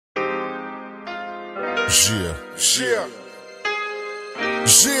Yeah.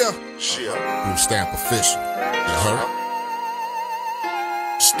 Blue stamp official. You heard?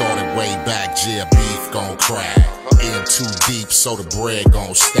 Started way back, yeah, beef gon' crack. In too deep, so the bread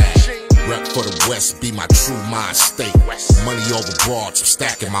gon' stack. Rep for the West, be my true mind state. Money over broads, I'm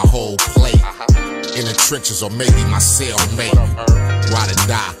stacking my whole plate. In the trenches, or maybe my cellmate. Ride or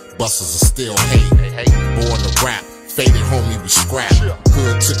die, busters are still hate. Born to rap, faded homie, we scrap.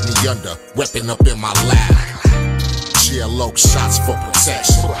 Hood took me under, weapon up in my lap. GLO shots for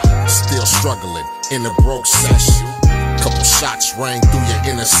protection. Still struggling in the broke section. Couple shots rang through your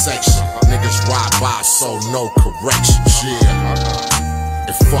intersection. Niggas ride by, so no correction. Yeah.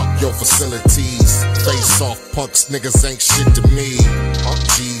 And fuck your facilities. Face off punks, niggas ain't shit to me.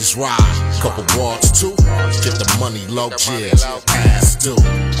 G's ride, couple broads too. Get the money low, yeah. Pass due.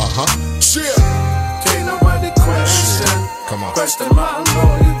 Yeah. Can't nobody question. Come on. Question my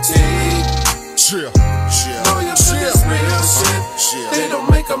loyalty. Loyal to this real shit. They don't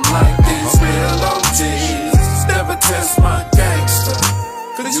make them like these real OGs. Never test my gangster,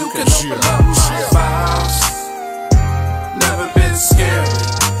 cause you can open up my files. Never been scary.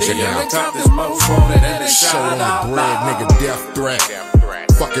 The only top is most wanted and they shout out loud. Nigga, death threat.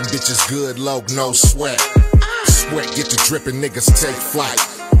 Fucking bitches good, low, no sweat. Sweat get to dripping, niggas take flight.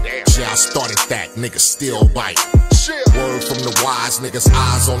 Yeah, I started that, niggas still bite. Word from the wise, niggas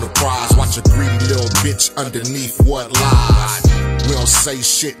eyes on the prize. Watch a greedy little bitch underneath what lies. We don't say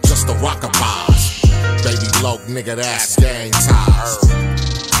shit, just a rockabye. Baby low, nigga, that's gang ties.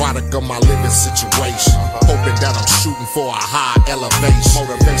 Product of my living situation. Hoping that I'm shooting for a high elevation.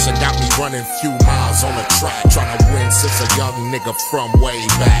 Motivation got me running few miles on the track. Trying to win since a young nigga from way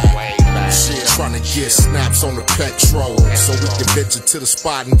back. Shit, trying to get snaps on the petrol, so we can venture to the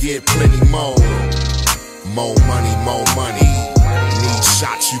spot and get plenty more. More money, more money. Need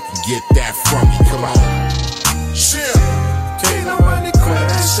shots, you can get that from me. Come on. Shit. Can't nobody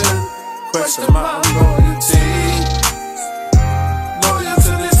question my loyalty. Loyal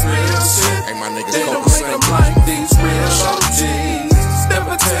to this real shit. Hey, my niggas, they don't make them like these real OGs.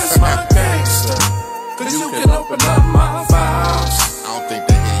 Never test my gangster, cause you can open up my files. I don't think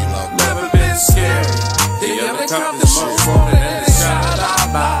they hear you, low. Never been scary. The other top is most wanted and they shout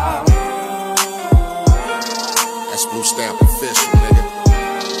out loud. That's blue stamp official, nigga.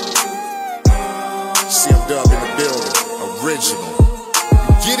 CMW in the building, original.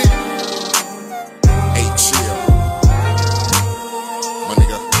 You get it? Eiht chill. My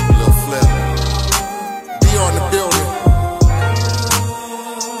nigga, Lil Flip. Be on the building.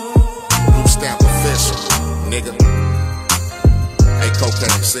 Blue stamp official, nigga. Hey,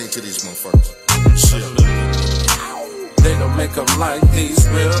 Kokane, sing to these motherfuckers. They don't make them like these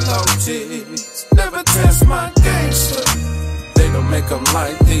real OGs. Never test my gangster. They don't make them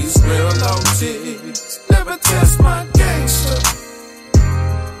like these real OGs. Never test my gangster.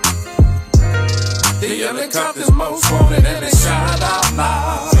 The helicopter's most wanted and they shout out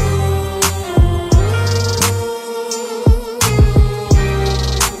loud.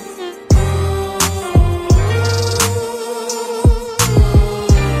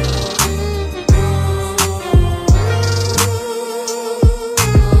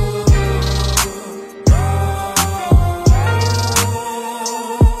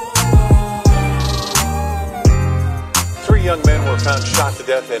 3 young men were found shot to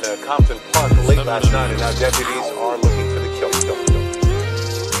death in Compton Park late last night, and now deputies are looking for the killer.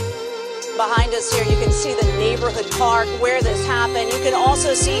 Behind us here, you can see the neighborhood park where this happened. You can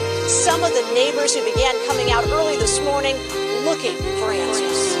also see some of the neighbors who began coming out early this morning looking for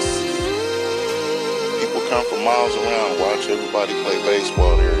answers. People come from miles around to watch everybody play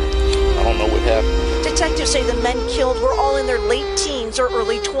baseball here. I don't know what happened. Detectives say the men killed were all in their late teens or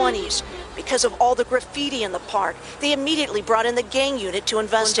early 20s. Because of all the graffiti in the park, they immediately brought in the gang unit to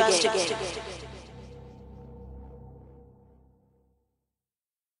investigate.